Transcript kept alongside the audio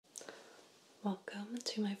Welcome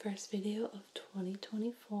to my first video of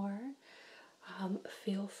 2024.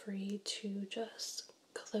 Feel free to just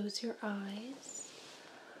close your eyes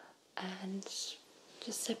and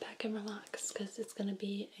just sit back and relax because it's going to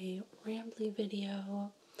be a rambly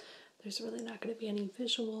video. There's really not going to be any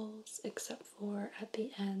visuals except for at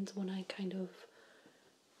the end when I kind of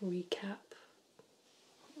recap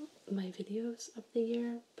my videos of the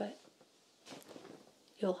year, but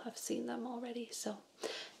you'll have seen them already, so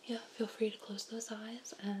yeah, feel free to close those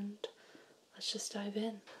eyes and let's just dive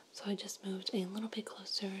in. So I just moved a little bit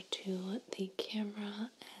closer to the camera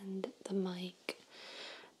and the mic,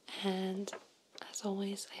 and as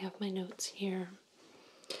always I have my notes here,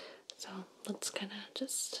 so let's kind of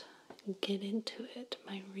just get into it.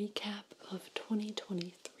 My recap of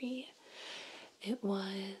 2023. It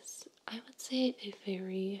was, I would say, a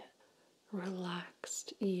very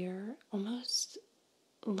relaxed year, almost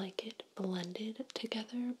like it blended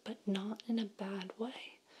together, but not in a bad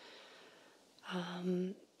way.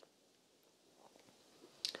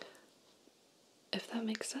 If that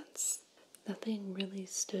makes sense. Nothing really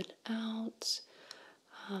stood out.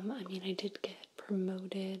 I mean, I did get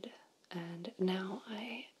promoted, and now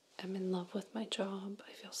I am in love with my job.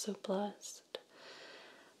 I feel so blessed.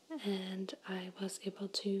 And I was able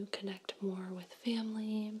to connect more with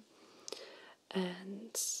family,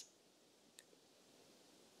 and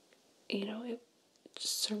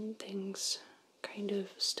certain things kind of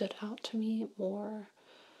stood out to me more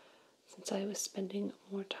since I was spending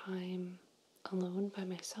more time alone by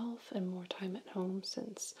myself and more time at home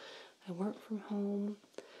since I work from home.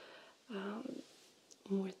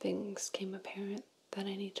 More things came apparent that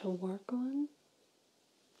I need to work on,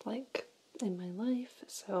 like in my life,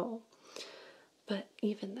 but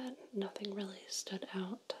even then, nothing really stood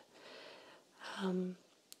out.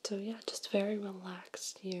 So yeah, just very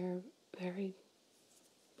relaxed year, very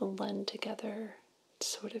blend together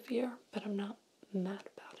sort of year, but I'm not mad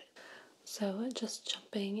about it. So just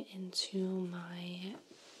jumping into my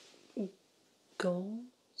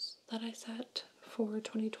goals that I set for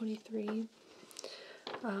 2023.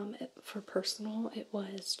 For personal, it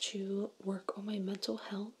was to work on my mental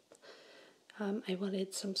health. I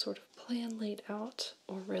wanted some sort of plan laid out,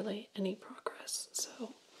 or really any progress,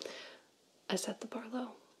 so I set the bar low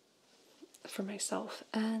for myself,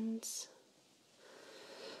 and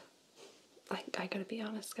I gotta be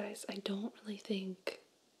honest, guys, I don't really think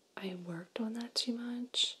I worked on that too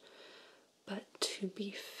much, but to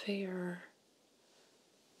be fair,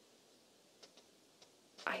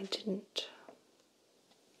 I didn't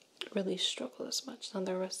really struggle as much. Now,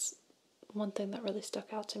 there was one thing that really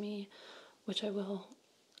stuck out to me, which I will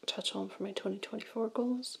touch on for my 2024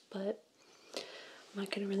 goals, but I'm not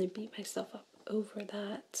going to really beat myself up over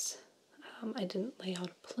that. I didn't lay out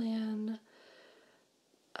a plan,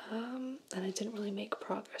 and I didn't really make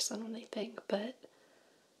progress on anything, but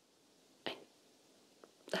I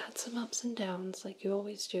had some ups and downs like you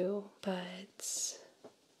always do, but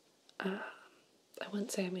I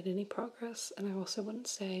wouldn't say I made any progress, and I also wouldn't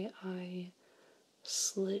say I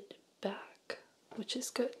slid back, which is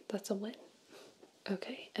good. That's a win.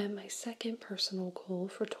 Okay, and my second personal goal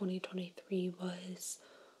for 2023 was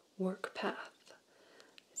work path.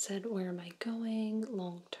 It said, where am I going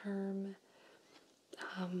long term?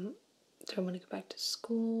 Do I want to go back to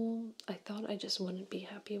school? I thought I just wouldn't be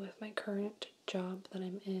happy with my current job that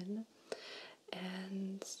I'm in,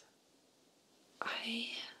 and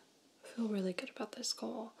I feel really good about this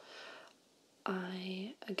goal.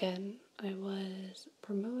 I was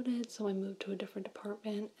promoted, so I moved to a different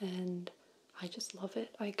department, and I just love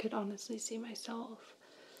it. I could honestly see myself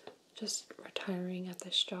just retiring at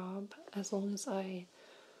this job as long as I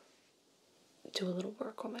do a little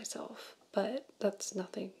work on myself, but that's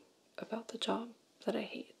nothing about the job that I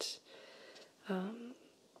hate. I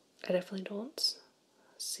definitely don't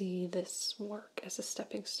see this work as a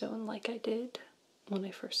stepping stone like I did when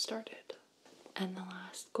I first started. And the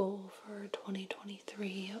last goal for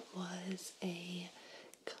 2023 was a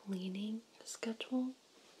cleaning schedule.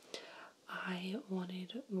 I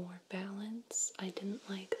wanted more balance. I didn't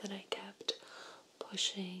like that I kept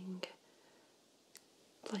pushing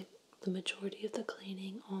like the majority of the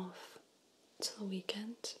cleaning off to the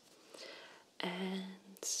weekend, and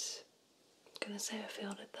I'm gonna say I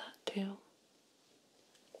failed at that too.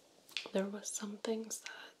 There was some things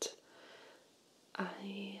that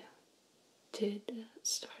I did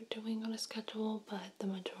start doing on a schedule, but the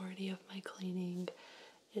majority of my cleaning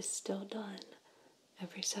is still done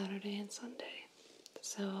every Saturday and Sunday.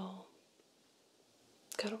 So,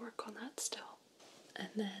 gotta work on that still. And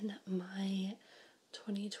then my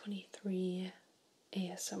 2023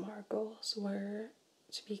 ASMR goals were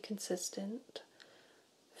to be consistent,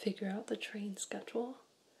 figure out the train schedule,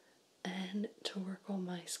 and to work on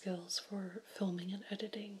my skills for filming and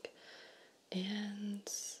editing. And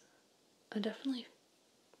I definitely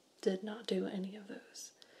did not do any of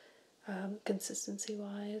those. Consistency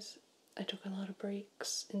wise, I took a lot of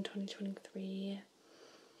breaks in 2023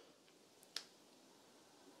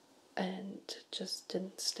 and just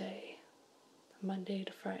didn't stay Monday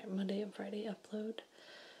and Friday upload.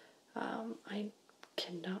 I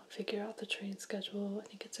cannot figure out the train schedule. I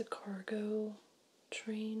think it's a cargo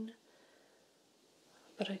train,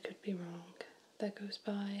 but I could be wrong, that goes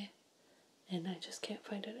by, and I just can't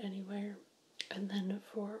find it anywhere. And then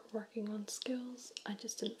for working on skills, I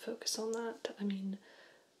just didn't focus on that. I mean,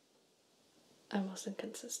 I wasn't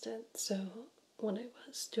consistent, so when I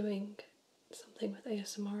was doing something with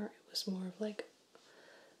ASMR, it was more of like,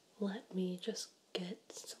 let me just get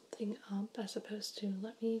something up as opposed to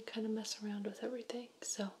let me kind of mess around with everything.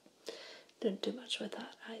 So didn't do much with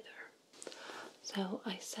that either. So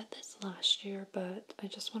I said this last year, but I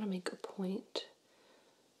just want to make a point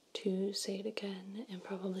to say it again and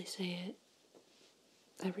probably say it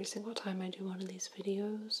every single time I do one of these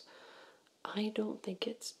videos. I don't think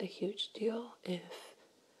it's a huge deal if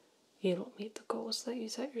you don't meet the goals that you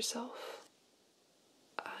set yourself.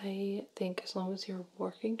 I think as long as you're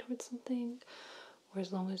working towards something, or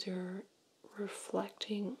as long as you're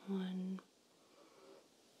reflecting on,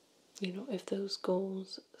 if those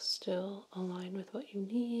goals still align with what you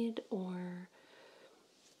need, or,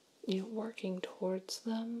 working towards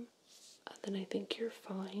them, then I think you're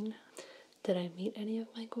fine. Did I meet any of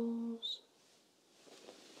my goals?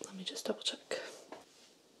 Let me just double check.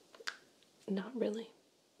 Not really.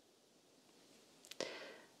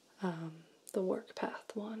 The work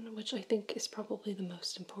path one, which I think is probably the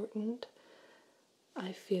most important.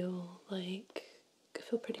 I feel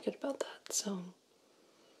pretty good about that, so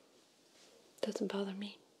it doesn't bother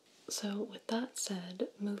me. So with that said,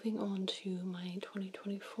 moving on to my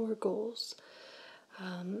 2024 goals,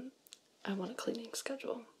 I want a cleaning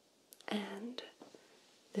schedule. And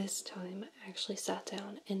this time I actually sat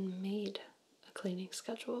down and made a cleaning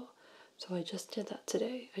schedule. So I just did that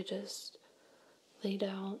today. I just laid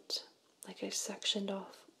out, I sectioned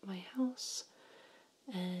off my house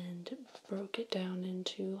and broke it down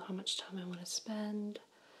into how much time I want to spend,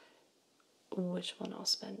 which one I'll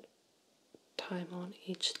spend time on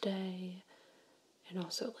each day, and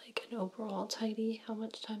also an overall tidy, how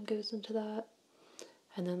much time goes into that,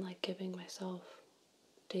 and then giving myself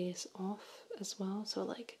days off as well.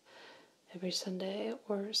 So every Sunday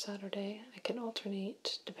or Saturday I can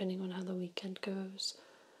alternate depending on how the weekend goes.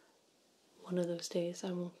 One of those days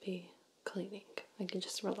I won't be cleaning. I can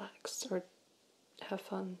just relax or have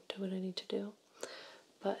fun, do what I need to do.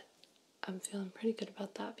 But I'm feeling pretty good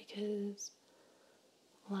about that because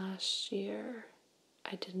last year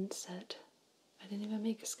I didn't even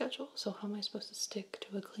make a schedule. So how am I supposed to stick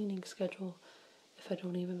to a cleaning schedule if I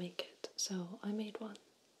don't even make it? So I made one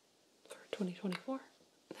for 2024.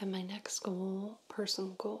 Then my next goal,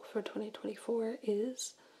 personal goal for 2024,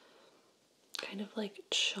 is kind of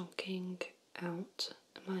chunking out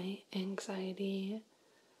my anxiety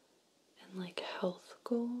and health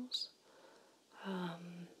goals.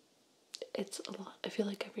 It's a lot. I feel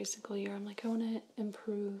every single year I'm I want to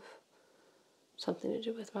improve something to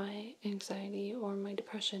do with my anxiety or my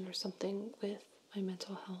depression or something with my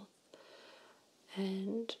mental health.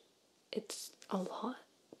 And it's a lot.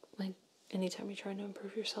 Anytime you're trying to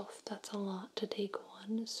improve yourself, that's a lot to take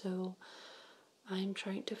on. So I'm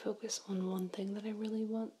trying to focus on one thing that I really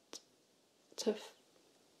want to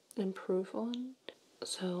improve on.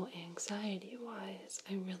 So anxiety wise,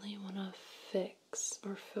 I really want to fix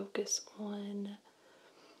or focus on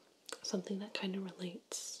something that kind of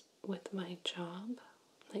relates with my job.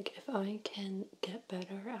 If I can get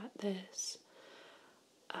better at this,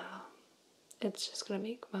 it's just going to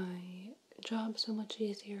make my job so much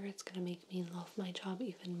easier. It's going to make me love my job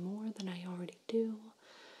even more than I already do.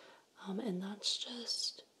 And that's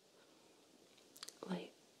just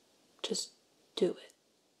do it.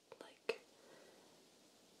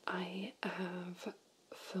 I have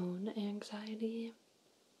phone anxiety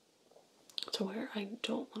to where I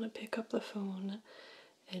don't want to pick up the phone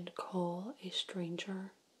and call a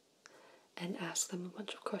stranger and ask them a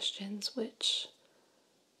bunch of questions, which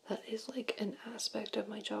that is an aspect of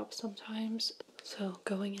my job sometimes. So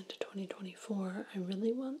going into 2024, I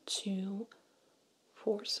really want to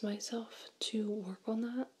force myself to work on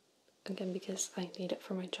that. Again, because I need it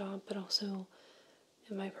for my job, but also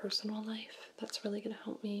in my personal life, that's really going to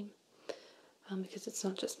help me. Because it's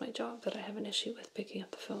not just my job that I have an issue with picking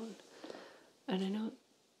up the phone. And I know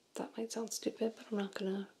that might sound stupid, but I'm not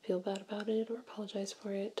gonna feel bad about it or apologize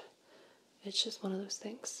for it. It's just one of those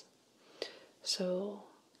things. So,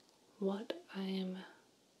 what I am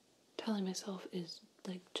telling myself is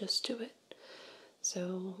like, just do it.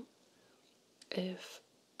 So, if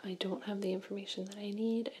I don't have the information that I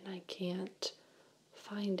need and I can't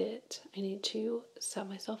find it, I need to set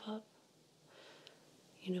myself up,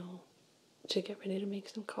 to get ready to make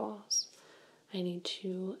some calls. I need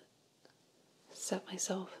to set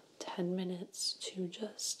myself 10 minutes to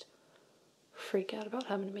just freak out about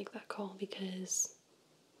having to make that call because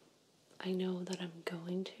I know that I'm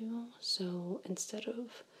going to. So instead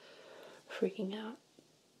of freaking out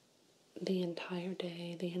the entire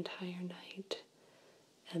day, the entire night,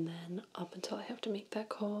 and then up until I have to make that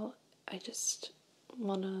call, I just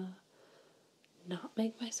want to not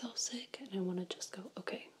make myself sick, and I want to just go,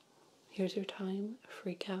 okay, here's your time,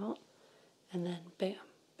 freak out, and then bam,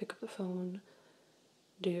 pick up the phone,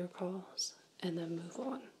 do your calls, and then move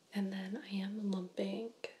on. And then I am lumping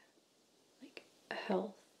like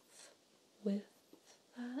health with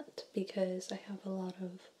that because I have a lot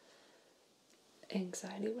of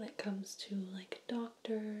anxiety when it comes to like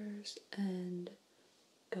doctors and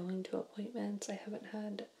going to appointments. I've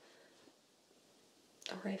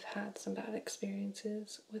had some bad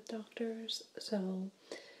experiences with doctors, so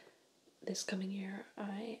this coming year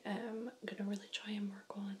I am gonna really try and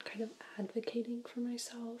work on kind of advocating for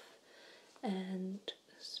myself and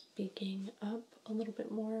speaking up a little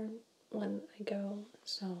bit more when I go.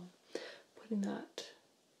 So putting that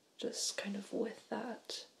just kind of with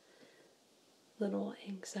that little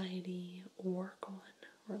anxiety work on,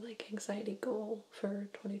 or like anxiety goal for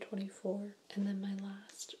 2024. And then my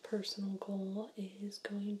last personal goal is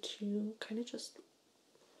going to kind of just,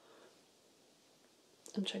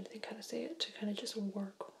 I'm trying to think how to say it, to kind of just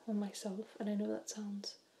work on myself. And I know that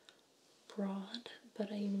sounds broad,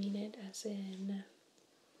 but I mean it as in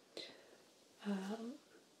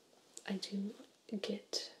I do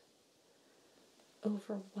get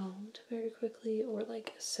overwhelmed very quickly, or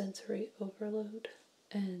like sensory overload,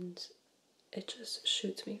 and it just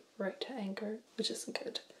shoots me right to anger, which isn't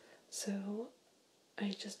good. So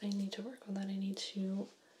I need to work on that. I need to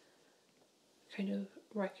kind of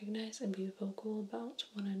recognize and be vocal about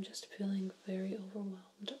when I'm just feeling very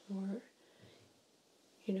overwhelmed, or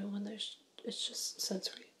when it's just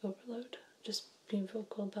sensory overload. Just being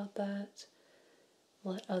vocal about that,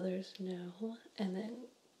 let others know, and then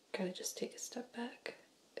kind of just take a step back,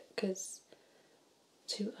 because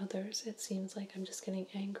to others it seems like I'm just getting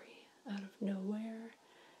angry out of nowhere,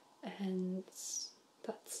 and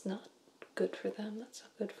that's not good for them, that's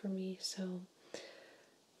not good for me. So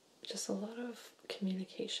just a lot of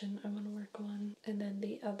communication I want to work on. And then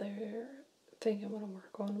the other thing I want to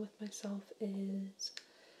work on with myself is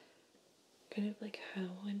kind of like how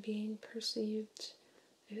I'm being perceived.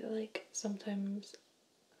 I feel like sometimes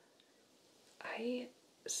I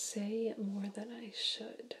say more than I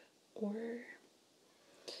should, or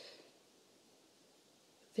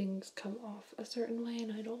things come off a certain way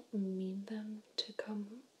and I don't mean them to come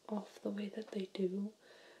off the way that they do.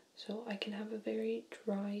 So I can have a very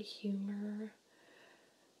dry humor,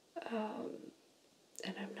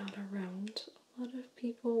 and I'm not around a lot of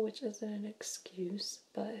people, which isn't an excuse,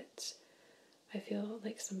 but I feel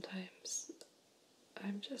like sometimes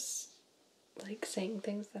I'm just like saying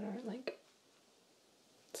things that aren't like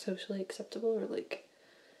socially acceptable, or like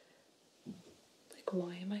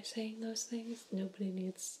why am I saying those things? Nobody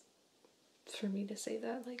needs for me to say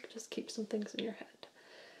that. Like, just keep some things in your head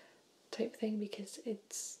type thing, because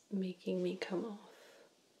it's making me come off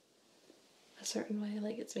a certain way.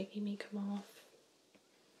 Like, it's making me come off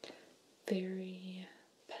very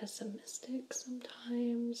pessimistic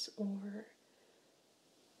sometimes, or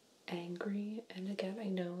angry. And again, I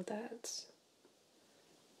know that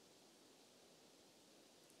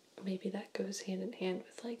maybe that goes hand in hand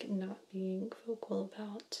with like not being vocal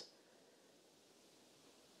about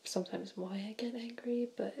sometimes why I get angry,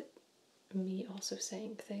 but me also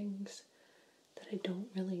saying things that I don't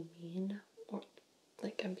really mean, or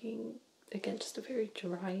like I'm being, again, just a very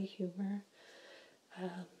dry humor.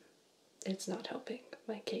 It's not helping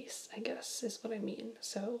my case, I guess, is what I mean.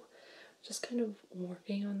 So just kind of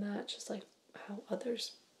working on that, just like how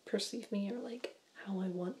others perceive me, or like how I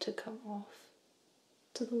want to come off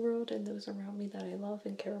to the world and those around me that I love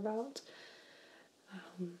and care about.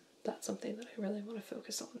 That's something that I really want to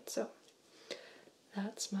focus on. So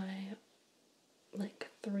that's my like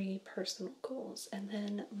 3 personal goals. And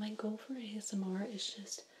then my goal for ASMR is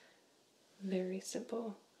just very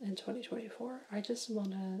simple in 2024. I just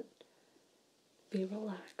want to be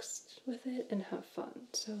relaxed with it and have fun.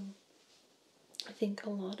 So I think a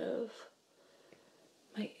lot of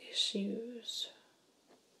my issues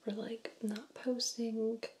were like not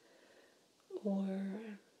posting, or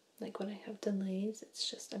like when I have delays, it's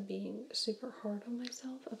just I'm being super hard on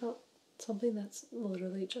myself about something that's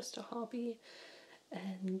literally just a hobby.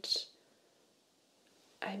 And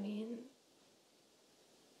I mean,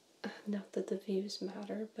 not that the views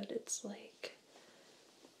matter, but it's like,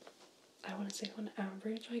 I want to say on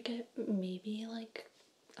average I get maybe like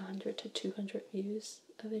 100 to 200 views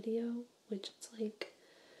a video, which is like,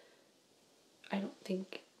 I don't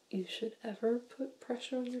think you should ever put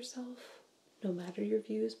pressure on yourself, no matter your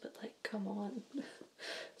views, but like, come on.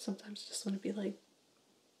 Sometimes I just want to be like,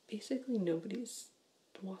 basically nobody's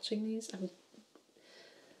watching these. I'm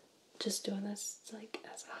just doing this like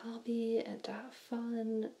as a hobby and to have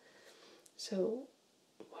fun. So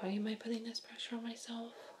why am I putting this pressure on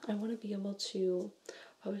myself? I want to be able to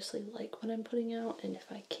obviously like what I'm putting out, and if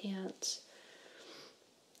I can't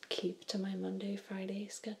keep to my Monday, Friday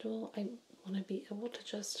schedule, I want to be able to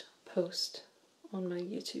just post on my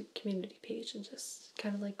YouTube community page, and just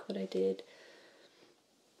kind of like what I did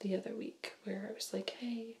the other week, where I was like,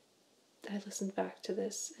 hey, I listened back to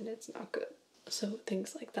this and it's not good. So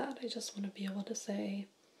things like that, I just want to be able to say,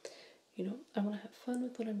 you know, I want to have fun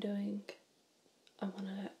with what I'm doing. I want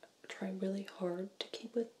to try really hard to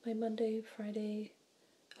keep with my Monday, Friday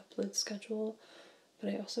upload schedule,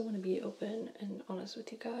 but I also want to be open and honest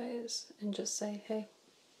with you guys and just say, hey,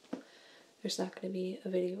 there's not going to be a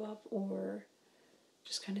video up, or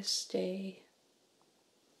just kind of stay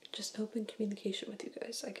just open communication with you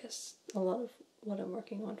guys. I guess a lot of what I'm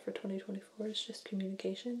working on for 2024 is just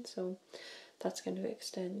communication, so that's going to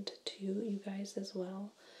extend to you guys as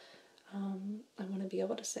well. I want to be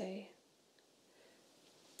able to say,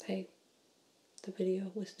 hey, the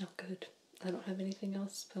video was not good, I don't have anything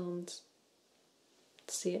else filmed,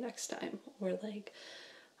 see you next time, or like,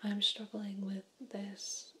 I'm struggling with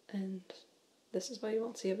this and this is why you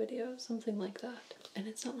won't see a video, something like that. And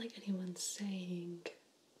it's not like anyone's saying,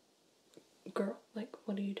 girl, like,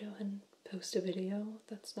 what are you doing, post a video.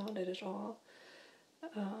 That's not it at all.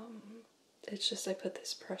 It's just I put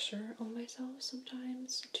this pressure on myself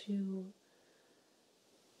sometimes to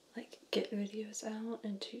like get videos out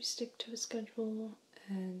and to stick to a schedule,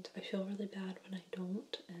 and I feel really bad when I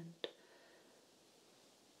don't, and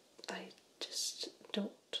I just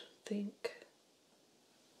don't think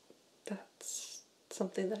that's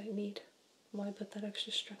something that I need. Why put that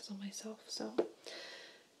extra stress on myself? So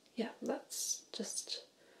yeah, that's just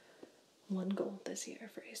one goal this year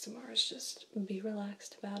for ASMR, is just be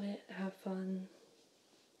relaxed about it, have fun,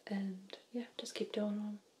 and yeah, just keep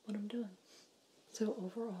doing what I'm doing. So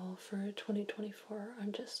overall for 2024,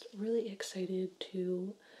 I'm just really excited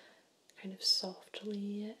to kind of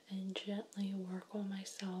softly and gently work on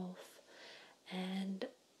myself, and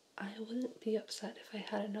I wouldn't be upset if I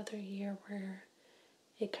had another year where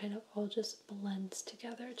it kind of all just blends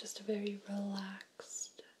together, just a very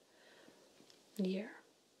relaxed year.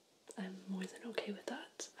 I'm more than okay with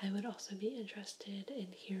that. I would also be interested in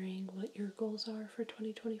hearing what your goals are for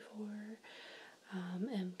 2024,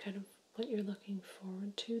 and kind of what you're looking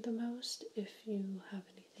forward to the most, if you have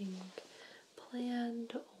anything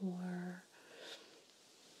planned, or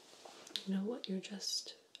you know, what you're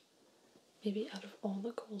just, maybe out of all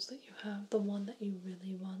the goals that you have, the one that you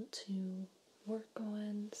really want to work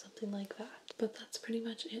on, something like that. But that's pretty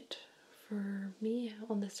much it for me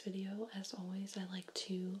on this video. As always, I like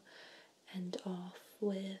to end off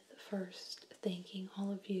with first thanking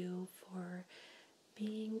all of you for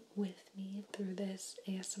being with me through this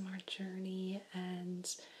ASMR journey,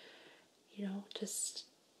 and you know, just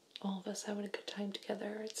all of us having a good time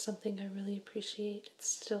together. It's something I really appreciate. It's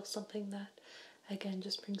still something that, again,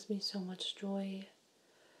 just brings me so much joy.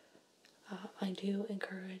 I do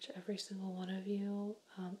encourage every single one of you,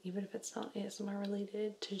 even if it's not ASMR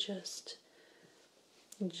related, to just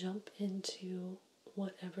jump into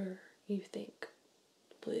whatever you think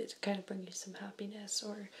would kind of bring you some happiness,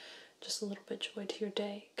 or just a little bit joy to your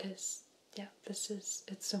day, because yeah, it's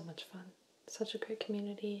so much fun. Such a great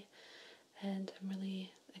community, and I'm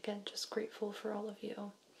really, again, just grateful for all of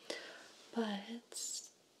you. But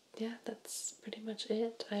yeah, that's pretty much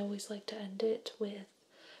it. I always like to end it with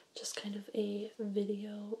just kind of a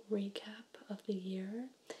video recap of the year,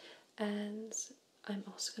 and I'm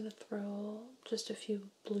also going to throw just a few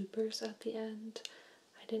bloopers at the end.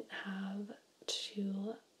 I didn't have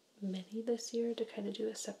too many this year to kind of do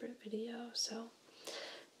a separate video, so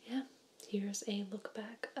yeah, here's a look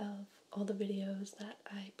back of all the videos that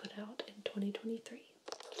I put out in 2023.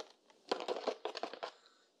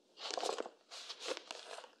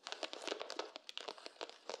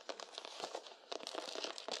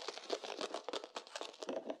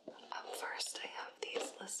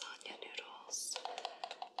 lasagna noodles,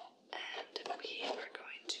 and we are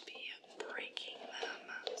going to be breaking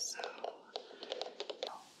them. So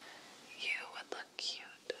you would look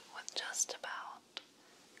cute with just about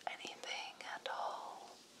anything at all.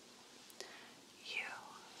 You.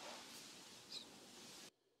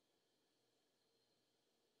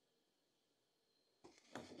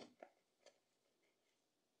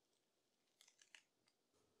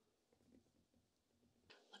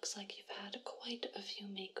 Looks like you've had quite a few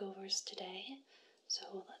makeovers today, so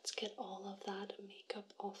let's get all of that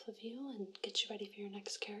makeup off of you and get you ready for your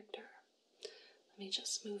next character. Let me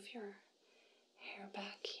just move your hair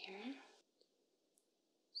back here.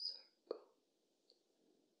 Circle,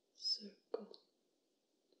 circle,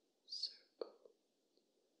 circle,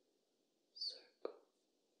 circle,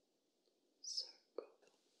 circle.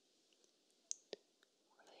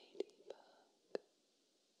 Ladybug.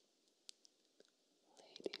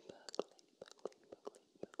 Ladybug, ladybug, ladybug, ladybug,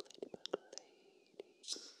 ladybug, lady.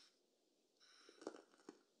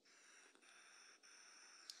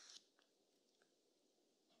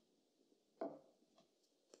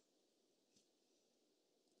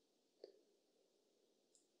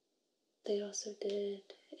 They also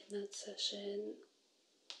did in that session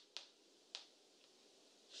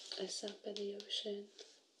I sat by the ocean.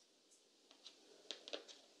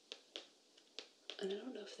 And I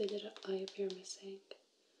don't know if they did an Eye of Your Missing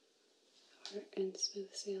or in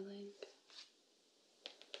Smooth Sailing.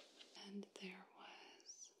 And there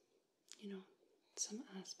was, some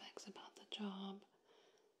aspects about the job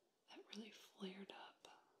that really flared up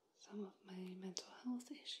some of my mental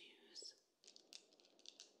health issues.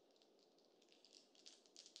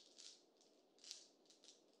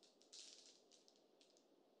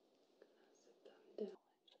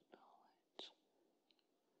 Sit them down.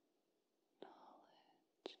 Knowledge,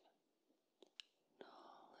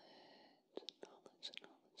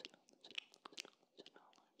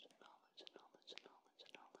 knowledge, knowledge, knowledge, knowledge, knowledge, knowledge, knowledge, knowledge, knowledge,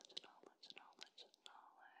 knowledge, knowledge, knowledge, knowledge, knowledge,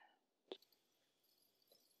 knowledge.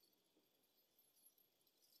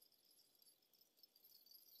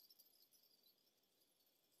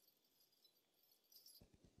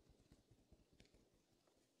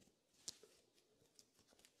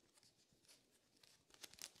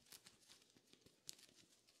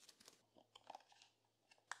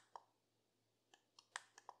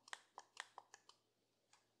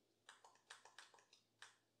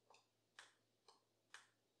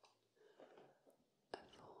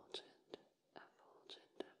 Effulgent,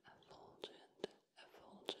 effulgent, effulgent,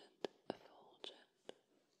 effulgent, effulgent,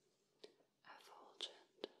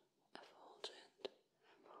 effulgent, effulgent,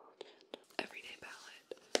 effulgent. Everyday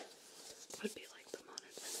palette would be like the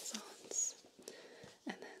modern Renaissance.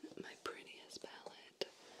 And then my prettiest palette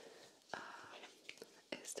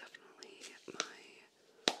is definitely my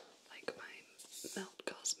Melt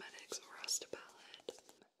Cosmetics Rust palette.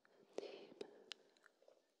 Team,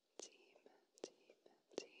 team,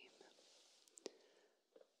 team,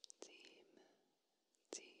 team,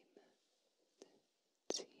 team, team,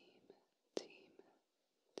 team, team,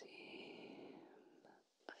 team.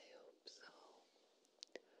 I hope so.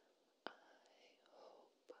 I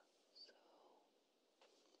hope so.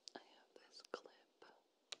 I have this clip.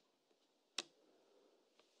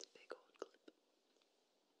 It's a big old clip.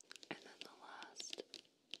 And then the last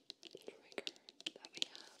trigger that we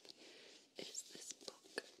have is this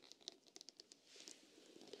book.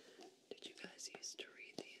 Did you guys used to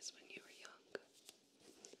read these when you were young?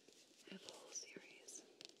 I have a whole series.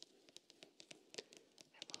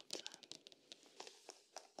 I loved them.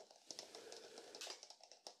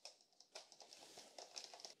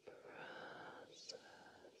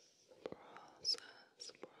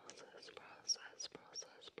 Process.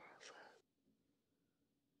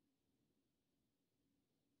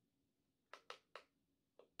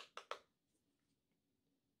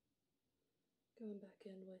 Going back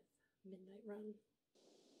in with Midnight Run.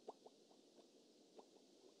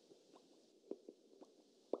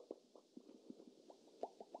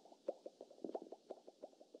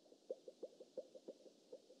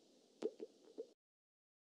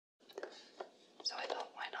 So I thought,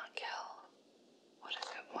 why not kill? What is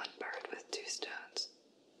it? One bird with two stones.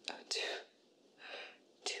 Oh,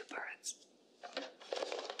 two birds. Okay.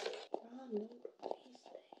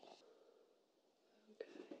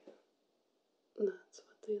 That's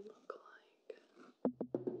what they look like.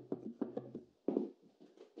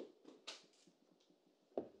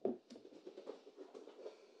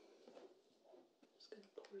 Just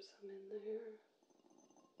gonna pour some in there.